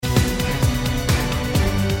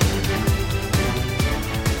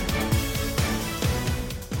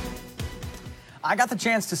I got the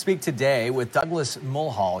chance to speak today with Douglas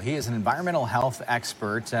Mulhall. He is an environmental health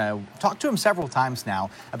expert. Talked to him several times now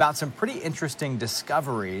about some pretty interesting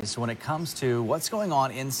discoveries when it comes to what's going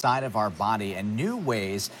on inside of our body and new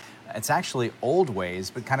ways. It's actually old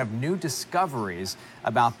ways, but kind of new discoveries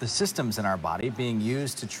about the systems in our body being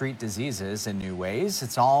used to treat diseases in new ways.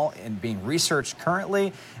 It's all being researched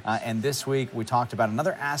currently. And this week we talked about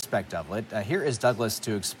another aspect of it. Here is Douglas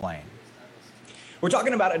to explain. We're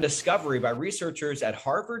talking about a discovery by researchers at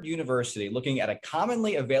Harvard University looking at a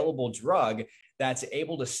commonly available drug that's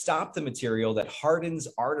able to stop the material that hardens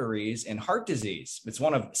arteries in heart disease. It's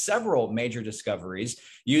one of several major discoveries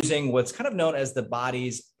using what's kind of known as the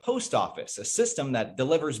body's post office, a system that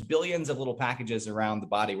delivers billions of little packages around the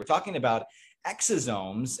body. We're talking about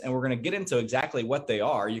exosomes, and we're going to get into exactly what they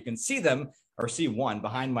are. You can see them, or see one,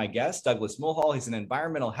 behind my guest, Douglas Mulhall. He's an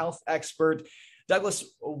environmental health expert. Douglas,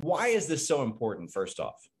 why is this so important, first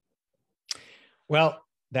off? Well,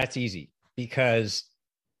 that's easy because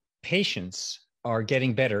patients are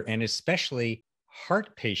getting better, and especially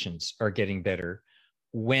heart patients are getting better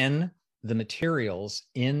when the materials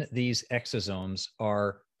in these exosomes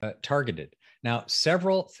are targeted. Now,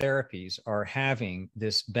 several therapies are having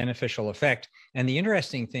this beneficial effect. And the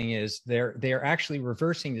interesting thing is they're actually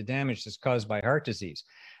reversing the damage that's caused by heart disease.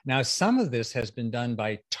 Now, some of this has been done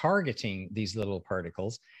by targeting these little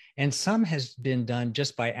particles, and some has been done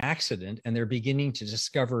just by accident, and they're beginning to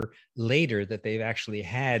discover later that they've actually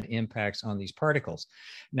had impacts on these particles.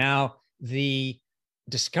 Now, the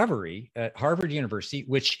discovery at Harvard University,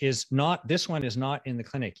 which is not, this one is not in the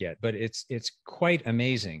clinic yet, but it's quite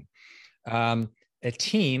amazing. A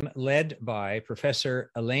team led by Professor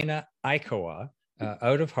Elena Ikowa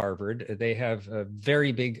out of Harvard. They have a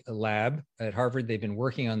very big lab at Harvard. They've been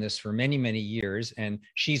working on this for many, many years, and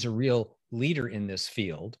she's a real leader in this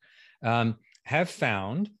field. Have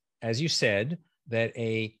found, as you said, that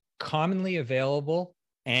a commonly available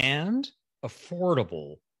and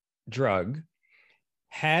affordable drug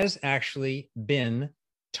has actually been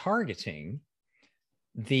targeting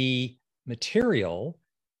the material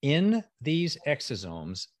in these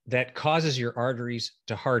exosomes that causes your arteries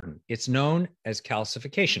to harden. It's known as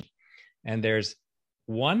calcification. And there's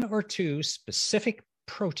one or two specific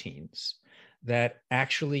proteins that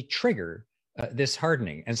actually trigger this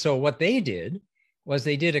hardening. And so what they did was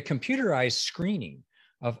they did a computerized screening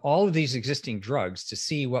of all of these existing drugs to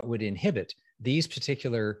see what would inhibit these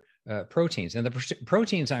particular proteins. And the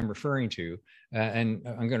proteins I'm referring to, and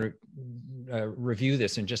I'm going to review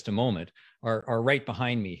this in just a moment, are right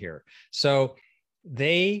behind me here. So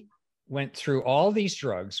they went through all these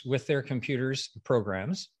drugs with their computers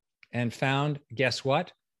programs and found, guess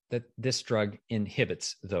what? That this drug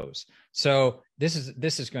inhibits those. So this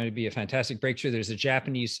is going to be a fantastic breakthrough. There's a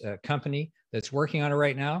Japanese company that's working on it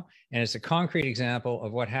right now, and it's a concrete example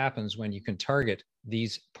of what happens when you can target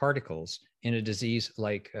these particles in a disease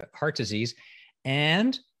like heart disease.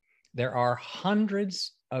 And there are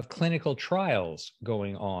hundreds of clinical trials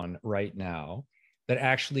going on right now that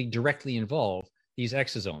actually directly involve these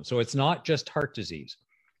exosomes. So it's not just heart disease.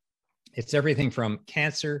 It's everything from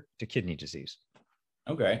cancer to kidney disease.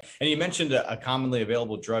 Okay. And you mentioned a commonly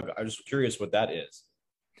available drug. I'm just curious what that is.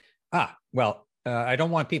 Well, I don't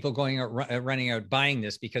want people going out, running out buying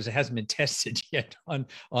this because it hasn't been tested yet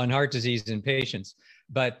on heart disease in patients.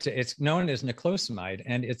 But it's known as niclosamide,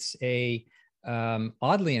 and it's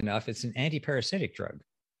oddly enough, it's an antiparasitic drug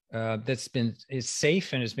is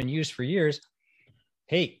safe and has been used for years.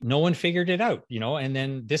 Hey, no one figured it out, and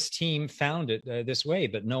then this team found it this way,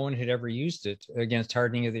 but no one had ever used it against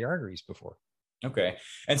hardening of the arteries before. Okay.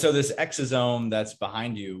 And so this exosome that's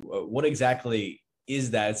behind you, what exactly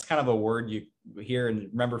is that? It's kind of a word you hear and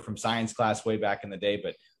remember from science class way back in the day,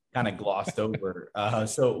 but kind of glossed over.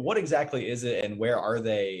 So what exactly is it, and where are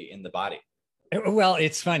they in the body? Well,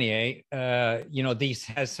 it's funny, these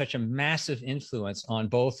has such a massive influence on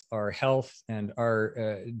both our health and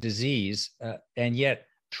our disease, and yet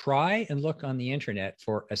try and look on the internet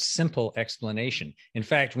for a simple explanation. In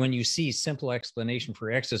fact, when you see simple explanation for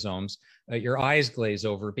exosomes, your eyes glaze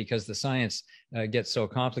over because the science gets so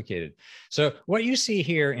complicated. So what you see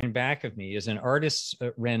here in back of me is an artist's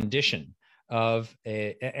rendition of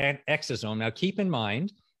an exosome. Now, keep in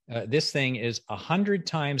mind, this thing is 100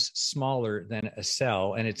 times smaller than a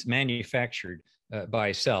cell, and it's manufactured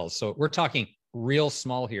by cells. So we're talking real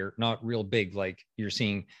small here, not real big like you're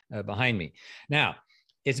seeing behind me. Now,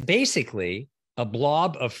 it's basically a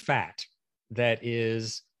blob of fat that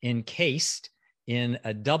is encased in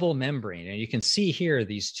a double membrane. And you can see here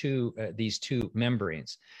these two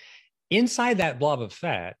membranes. Inside that blob of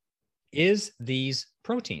fat is these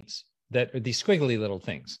proteins. that are these squiggly little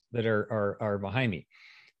things that are behind me.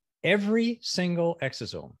 Every single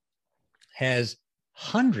exosome has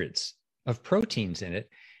hundreds of proteins in it,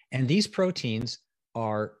 and these proteins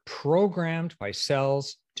are programmed by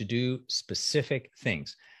cells to do specific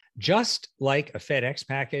things. Just like a FedEx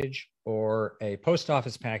package or a post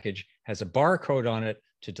office package has a barcode on it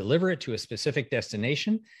to deliver it to a specific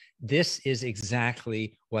destination, this is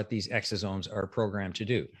exactly what these exosomes are programmed to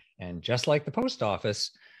do. And just like the post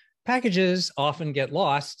office, packages often get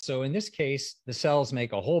lost. So in this case, the cells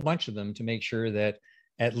make a whole bunch of them to make sure that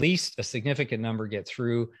at least a significant number get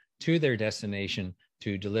through to their destination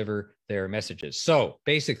to deliver their messages. So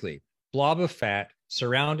basically, blob of fat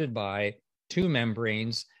surrounded by two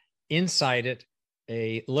membranes, inside it,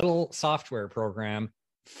 a little software program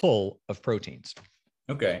full of proteins.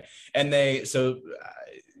 Okay. And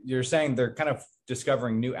you're saying they're kind of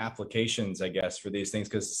discovering new applications, I guess, for these things,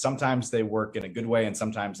 because sometimes they work in a good way and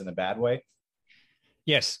sometimes in a bad way.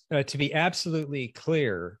 Yes. To be absolutely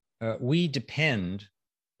clear, we depend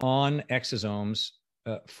on exosomes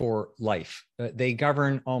for life. They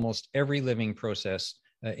govern almost every living process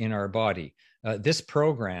in our body. This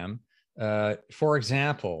program, for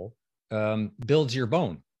example, builds your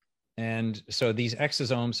bone. And so these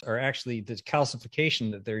exosomes are actually the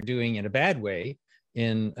calcification that they're doing in a bad way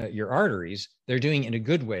in your arteries. They're doing it in a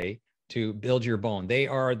good way to build your bone. They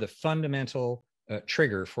are the fundamental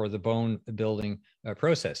trigger for the bone building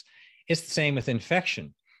process. It's the same with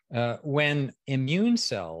infection. When immune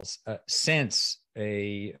cells sense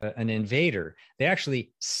an invader, they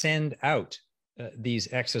actually send out these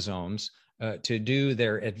exosomes to do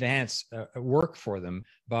their advanced work for them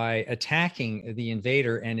by attacking the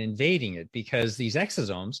invader and invading it, because these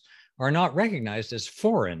exosomes are not recognized as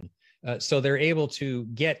foreign. So they're able to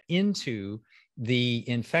get into the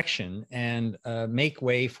infection and make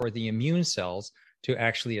way for the immune cells to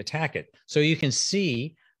actually attack it. So you can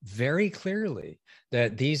see very clearly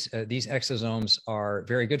that these exosomes are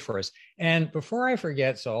very good for us. And before I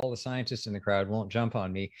forget, so all the scientists in the crowd won't jump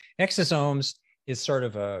on me, exosomes is sort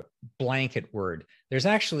of a blanket word. There's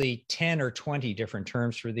actually 10 or 20 different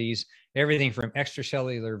terms for these, everything from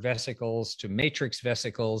extracellular vesicles to matrix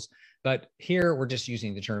vesicles. But here we're just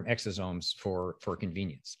using the term exosomes for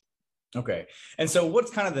convenience. Okay. And so what's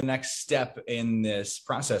kind of the next step in this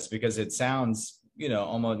process? Because it sounds,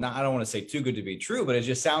 almost not, I don't want to say too good to be true, but it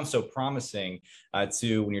just sounds so promising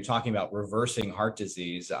to when you're talking about reversing heart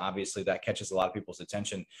disease. Obviously, that catches a lot of people's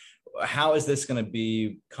attention. How is this going to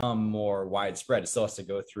become more widespread? It still has to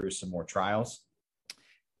go through some more trials.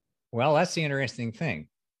 Well, that's the interesting thing.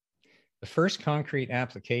 The first concrete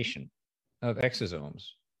application of exosomes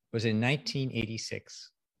was in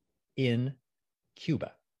 1986 in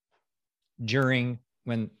Cuba. During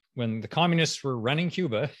when the communists were running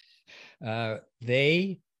Cuba,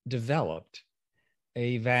 they developed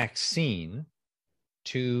a vaccine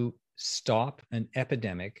to stop an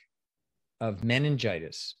epidemic of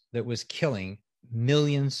meningitis that was killing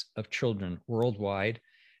millions of children worldwide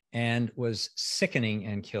and was sickening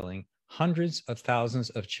and killing hundreds of thousands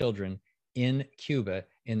of children in Cuba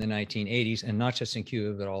in the 1980s, and not just in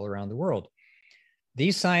Cuba, but all around the world.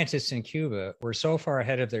 These scientists in Cuba were so far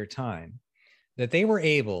ahead of their time that they were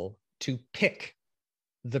able to pick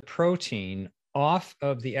the protein off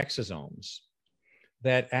of the exosomes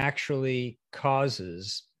that actually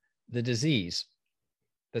causes the disease,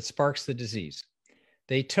 that sparks the disease.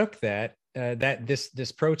 They took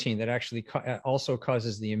this protein that actually also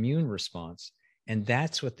causes the immune response, and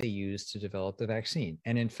that's what they used to develop the vaccine.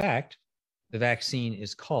 And in fact, the vaccine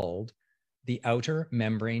is called the outer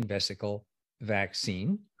membrane vesicle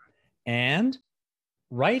vaccine. And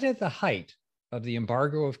right at the height of the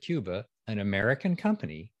embargo of Cuba, an American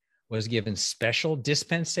company was given special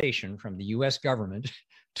dispensation from the US government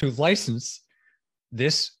to license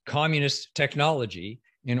this communist technology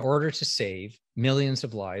in order to save millions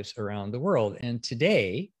of lives around the world. And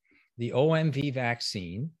today, the OMV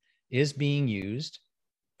vaccine is being used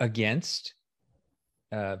against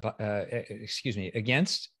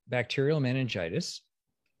bacterial meningitis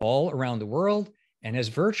all around the world, and has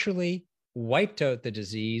virtually wiped out the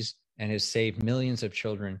disease and has saved millions of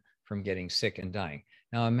children from getting sick and dying.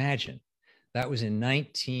 Now imagine, that was in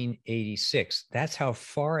 1986. That's how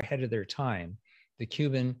far ahead of their time the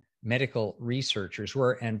Cuban medical researchers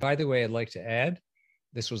were. And by the way, I'd like to add,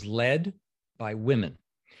 this was led by women.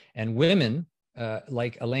 And women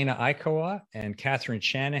like Elena Ikowa and Catherine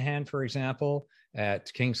Shanahan, for example,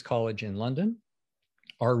 at King's College in London,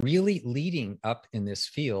 are really leading up in this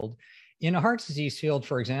field, in a heart disease field,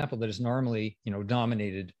 for example, that is normally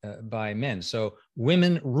dominated by men. So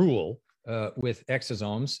women rule with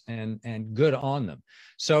exosomes, and good on them.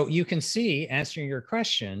 So you can see, answering your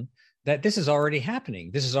question, that this is already happening.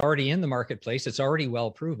 This is already in the marketplace. It's already well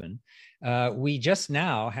proven. We just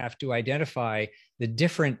now have to identify the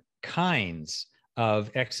different kinds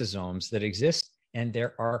of exosomes that exist, and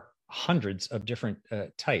there are hundreds of different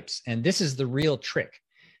types. And this is the real trick,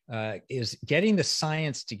 is getting the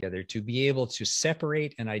science together to be able to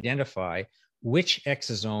separate and identify which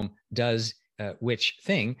exosome does which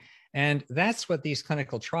thing. And that's what these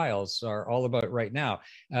clinical trials are all about right now.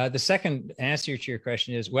 The second answer to your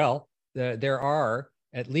question is, well, there are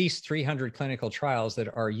at least 300 clinical trials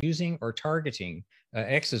that are using or targeting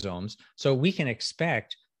exosomes. So we can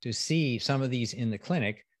expect to see some of these in the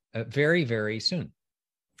clinic very, very soon.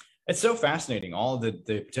 It's so fascinating, all the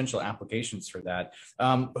potential applications for that.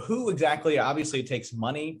 Who exactly, obviously it takes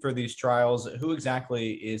money for these trials. Who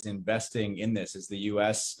exactly is investing in this? Is the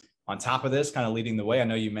US on top of this, kind of leading the way? I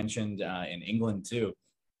know you mentioned in England too.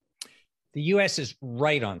 The US is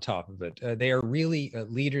right on top of it. They are really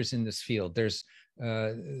leaders in this field. There's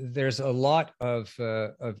a lot of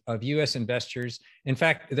US investors. In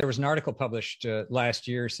fact, there was an article published last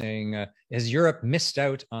year saying, has Europe missed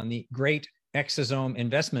out on the great exosome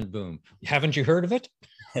investment boom? Haven't you heard of it?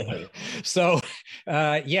 So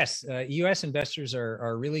yes, US investors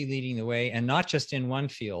are really leading the way, and not just in one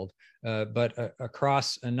field, but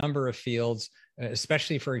across a number of fields,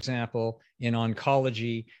 especially, for example, in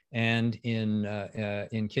oncology and in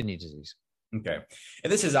kidney disease. Okay.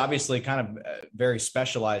 And this is obviously kind of a very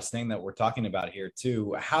specialized thing that we're talking about here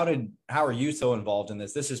too. How are you so involved in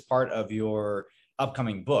this? This is part of your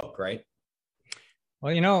upcoming book, right?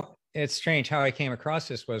 Well, it's strange how I came across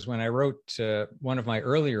this was when I wrote one of my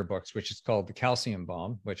earlier books, which is called The Calcium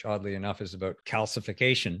Bomb, which oddly enough is about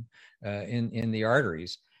calcification in the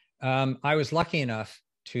arteries. I was lucky enough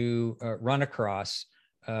to run across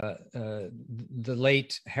the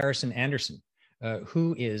late Harrison Anderson,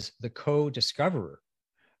 who is the co-discoverer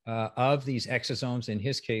of these exosomes. In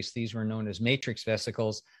his case, these were known as matrix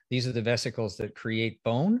vesicles. These are the vesicles that create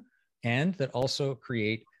bone and that also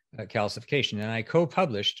create calcification. And I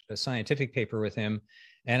co-published a scientific paper with him,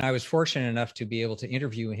 and I was fortunate enough to be able to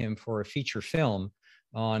interview him for a feature film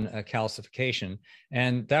on calcification.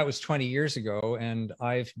 And that was 20 years ago, and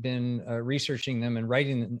I've been researching them and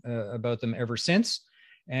writing about them ever since.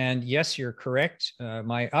 And yes, you're correct.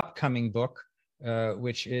 My upcoming book,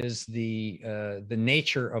 which is the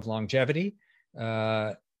nature of longevity,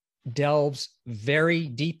 delves very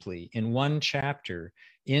deeply in one chapter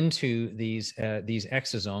into these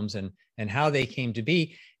exosomes and how they came to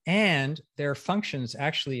be, and their functions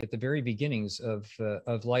actually at the very beginnings of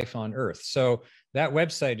life on Earth. So that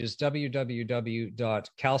website is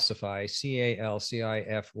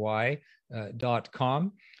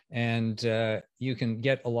www.calcify.com, and you can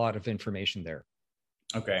get a lot of information there.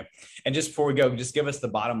 Okay. And just before we go, just give us the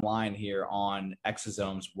bottom line here on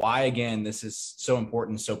exosomes. Why, again, this is so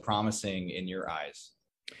important, so promising in your eyes?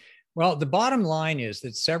 Well, the bottom line is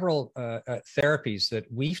that several therapies that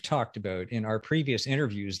we've talked about in our previous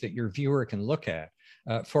interviews that your viewer can look at,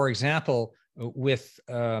 for example, with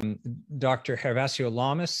Dr. Gervasio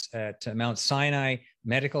Lamas at Mount Sinai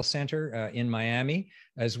Medical Center in Miami,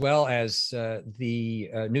 as well as the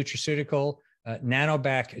nutraceutical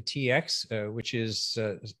Nanobac TX, which is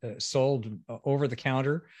sold over the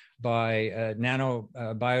counter by Nano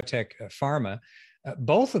Biotech Pharma.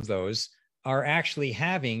 Both of those are actually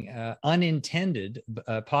having unintended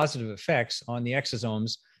positive effects on the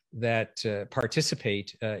exosomes that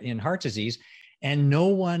participate in heart disease. And no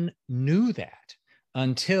one knew that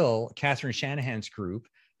until Catherine Shanahan's group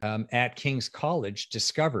at King's College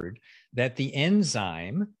discovered that the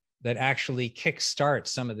enzyme that actually kickstarts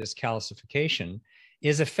some of this calcification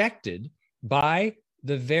is affected by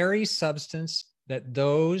the very substance that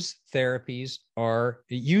those therapies are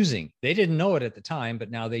using. They didn't know it at the time, but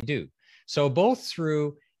now they do. So both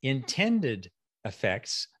through intended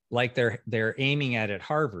effects, like they're aiming at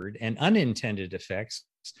Harvard, and unintended effects,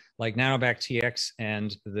 like Nanobac TX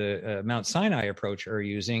and the Mount Sinai approach are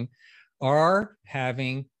using, are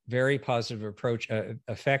having very positive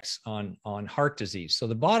effects on heart disease. So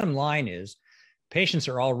the bottom line is patients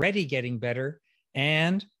are already getting better,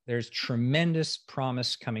 and there's tremendous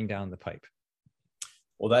promise coming down the pipe.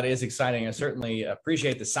 Well, that is exciting. I certainly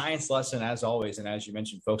appreciate the science lesson as always. And as you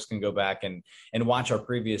mentioned, folks can go back and watch our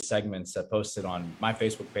previous segments posted on my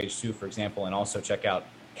Facebook page too, for example, and also check out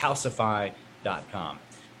calcify.com.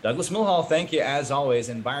 Douglas Mulhall, thank you as always,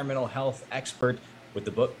 environmental health expert with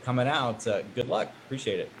the book coming out. Good luck.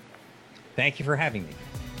 Appreciate it. Thank you for having me.